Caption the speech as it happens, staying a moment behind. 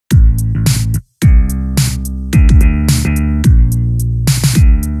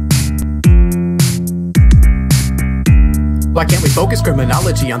Why can't we focus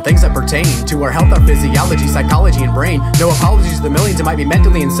criminology on things that pertain to our health, our physiology, psychology, and brain? No apologies to the millions that might be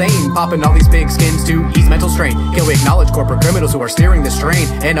mentally insane, popping all these big skins to ease mental strain. Can we acknowledge corporate criminals who are steering the strain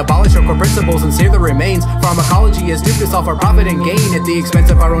and abolish our core principles and sear the remains? Pharmacology has duped us all for profit and gain at the expense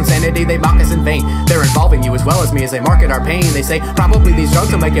of our own sanity. They mock us in vain. They're involving you as well as me as they market our pain. They say probably these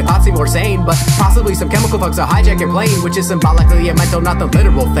drugs will make your thoughts seem more sane, but possibly some chemical thugs will hijack your plane, which is symbolically a mental, not the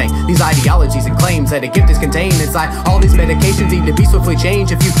literal thing. These ideologies and claims that a gift is contained inside all these medications need to be swiftly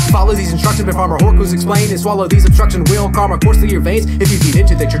changed. If you follow these instructions by Pharma Horkus explain and swallow these obstruction will karma course through your veins. If you feed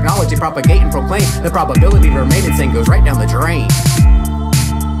into the technology, propagate and proclaim, the probability to remain insane goes right down the drain.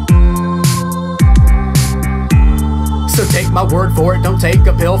 So take my word for it, don't take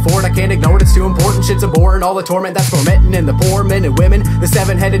a pill for it. I can't ignore it, it's too important, shit's abhorrent. All the torment that's tormenting in the poor men and women. The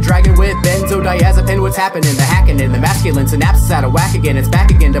seven-headed dragon with benzodiazepine. What's happening? The hacking in the masculine synapses out of whack again. It's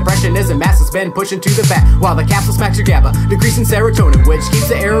back again, depression isn't mass, it's been pushing to the back. While the capsule smacks your GABA, decreasing serotonin, which keeps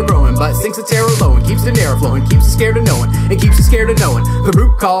the arrow growing, but sinks the terror low and keeps the narrow flowing. Keeps you scared of knowing, and keeps you scared of knowing the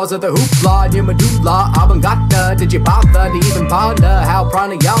root cause of the hoopla in your medulla oblongata. Did you bother to even ponder how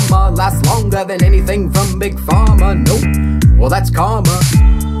pranayama lasts longer than anything from Big Pharma? Nope. Well, that's karma.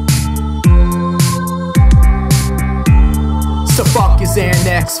 So fuck your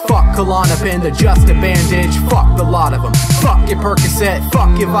Xanax, fuck Klonopin, the just a bandage, fuck the lot of them. Fuck your Percocet,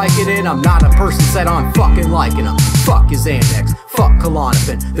 fuck your Vicodin, I'm not a person set on fucking liking them. Fuck your Xanax, fuck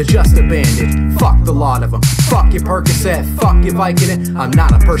Klonopin, the just a bandage, fuck the lot of them. Fuck your Percocet, fuck your Vicodin, I'm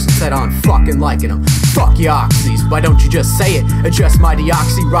not a person set on fucking liking them. Fuck your oxys, why don't you just say it? Adjust my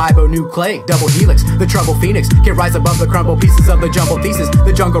deoxyribonucleic double helix. The trouble phoenix can rise above the crumbled pieces of the jumbled thesis.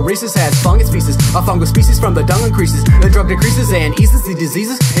 The jungle rhesus has fungus feces, a fungal species from the dung increases. The drug decreases and eases the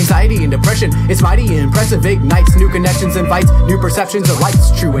diseases, anxiety and depression. It's mighty impressive, ignites new connections, invites new perceptions of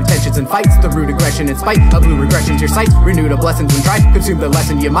lights, true intentions and fights the root aggression in spite of blue regressions. Your sights renewed of lessons when tried, consume the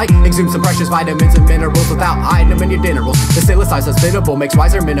lesson you might exhume some precious vitamins and minerals without hiding them in your dinner rolls. The silicize hospitable makes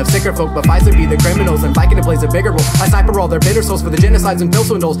wiser men of sicker folk, but Pfizer be the criminals and Vicodin plays a bigger role. I sniper all their bitter souls for the genocides and pill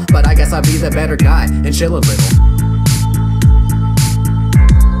swindles, but I guess I'd be the better guy and chill a little.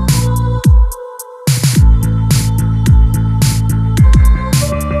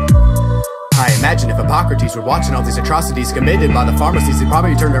 I imagine if Hippocrates were watching all these atrocities committed by the pharmacies, he'd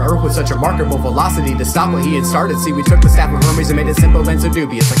probably turn to earth with such a remarkable velocity to stop what he had started. See, we took the staff of Hermes and made it simple and so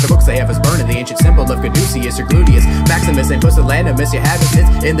dubious, like the books they have us burning, the ancient symbol of Caduceus or Gluteus Maximus and Pusillanimous. Your habit sits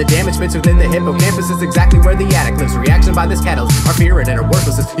in the damaged bits within the hippocampus, is exactly where the addict lives. Reaction by this catalyst, our fear and inner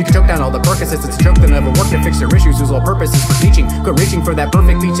worthlessness. You can choke down all the Percocets, it's a joke that never worked to fix your issues, whose whole purpose is for teaching. Quit reaching for that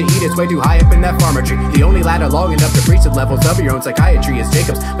perfect peach to eat, it's way too high up in that pharma tree. The only ladder long enough to reach the levels of your own psychiatry is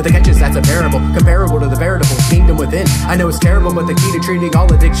Jacob's, but the catch is that's a parable, comparable to the veritable kingdom within. I know it's terrible, but the key to treating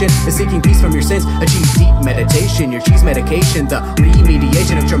all addiction is seeking peace from your sins. Achieve deep meditation, your cheese medication, the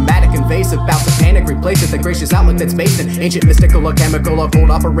remediation of traumatic invasive bouts of panic. Replace it, the gracious outlook that's based in ancient mystical or chemical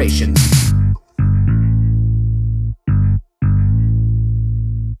occult operations.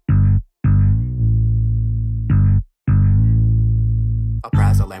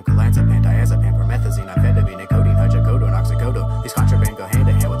 Alprazolam, clonazepam, diazepam, promethazine, amphetamine, nicotine, hydrocodone, oxycodone. These contraband go hand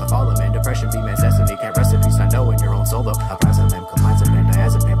in hand with the fall of man. Depression be man's destiny, can't recipes not knowing your own soul though. Alprazolam, clonazepam,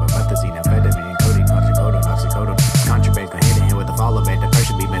 diazepam, promethazine, amphetamine, nicotine, hydrocodone, oxycodone. These contraband go hand in hand with the fall of man.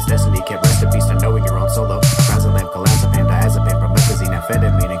 Depression be man's destiny, can't recipes not knowing your own soul though. Alprazolam, clonazepam, diazepam, promethazine,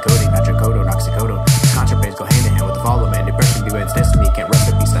 amphetamine, nicotine, hydrocodone, oxycodone. These contrabands go hand in hand with the fall of man. Depression be man's destiny, can't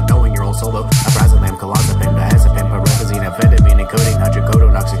recipes not knowing your own soul though. Alprazolam, clonazepam, diazepam, promethazine, amphetamine, nicotine,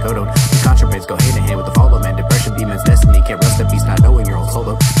 hydrocodone, oxycodone. These contrabands go hand in hand with the fall of man. Depression be man's destiny, can't rest in peace not knowing your own soul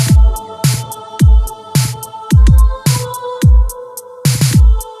though.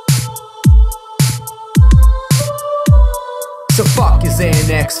 So fuck your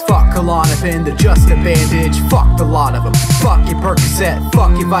Xanax, fuck Klonopin, the just a bandage, fuck the lot of them. Fuck your Percocet,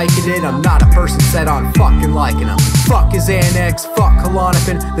 fuck your Vicodin, I'm not a person set on fucking liking them. Fuck your Xanax, fuck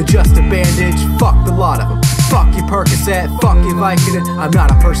Klonopin, the just a bandage, fuck the lot of them. Fuck your Percocet, fuck your Vicodin, I'm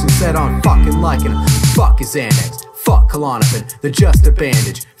not a person set on fucking liking them. Fuck your Xanax, fuck Klonopin, the just a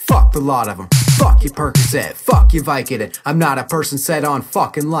bandage, fuck the lot of them. Fuck your Percocet, fuck your Vicodin, I'm not a person set on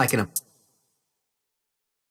fucking liking them.